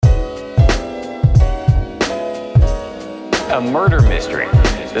a murder mystery.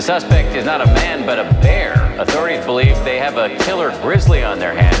 The suspect is not a man, but a bear. Authorities believe they have a killer grizzly on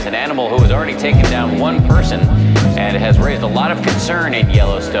their hands, an animal who has already taken down one person and has raised a lot of concern in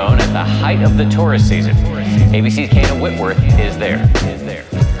Yellowstone at the height of the tourist season. ABC's Kana Whitworth is there.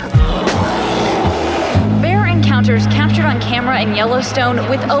 Bear encounters captured on camera in Yellowstone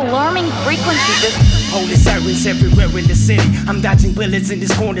with alarming frequency. Holy sirens everywhere in the city. I'm dodging bullets in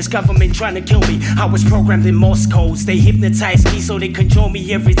this corners, government trying to kill me. I was programmed in Morse codes. They hypnotized me so they control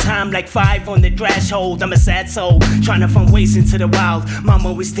me every time, like 5 on the threshold. I'm a sad soul, trying to find ways into the wild.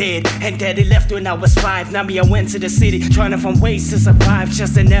 Mama was dead, and daddy left when I was 5. Now me, I went to the city, trying to find ways to survive.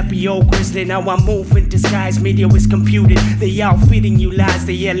 Just an nappy old grizzly, now I move in disguise. Media is computed, they outfitting you lies.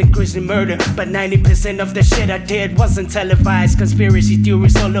 They yelling Grizzly Murder, but 90% of the shit I did wasn't televised. Conspiracy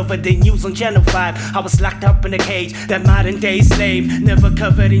theories all over the news on Channel 5. I was locked up in a cage, that modern day slave, never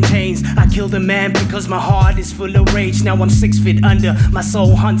covered in chains. I killed a man because my heart is full of rage. Now I'm 6 feet under, my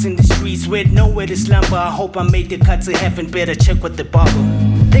soul hunting the streets with nowhere to slumber. I hope I made the cut to heaven, better check with the bubble.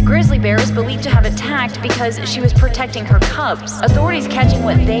 The grizzly bear is believed to have attacked because she was protecting her cubs. Authorities catching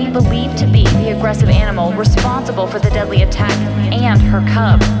what they believe to be the aggressive animal responsible for the deadly attack and her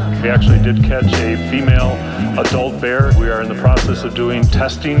cub. We actually did catch a female adult bear. We are in the process of doing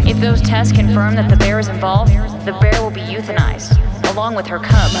testing. If those tests confirm that the bear is involved, the bear will be euthanized, along with her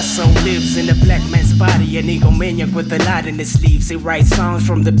cub. My soul lives in a black man's body, an egomaniac with a lot in his sleeves. He writes songs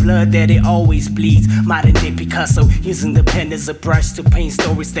from the blood that it always bleeds. Modern day Picasso, using the pen as a brush to paint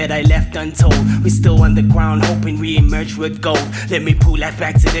stories that I left untold. We still underground, hoping we emerge with gold. Let me pull life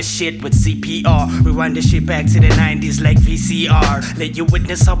back to the shit with CPR. Rewind the shit back to the 90s like VCR. Let you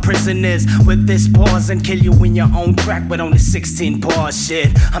witness our prisoners with this pause and kill you in your own track with only 16 bars. Shit,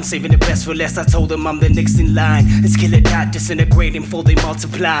 I'm saving the best for last. I told them I'm the next in line. Let's kill it out, disintegrating for they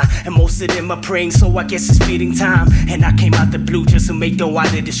multiply. And most of them are praying, so I guess it's feeding time. And I came out the blue just to make dough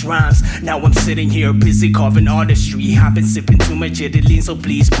out of these rhymes. Now I'm sitting here busy carving artistry. I've been sipping too much Italy, so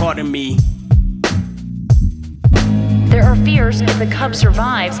please pardon me. There are fears if the cub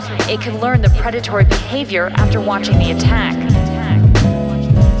survives, it could learn the predatory behavior after watching the attack.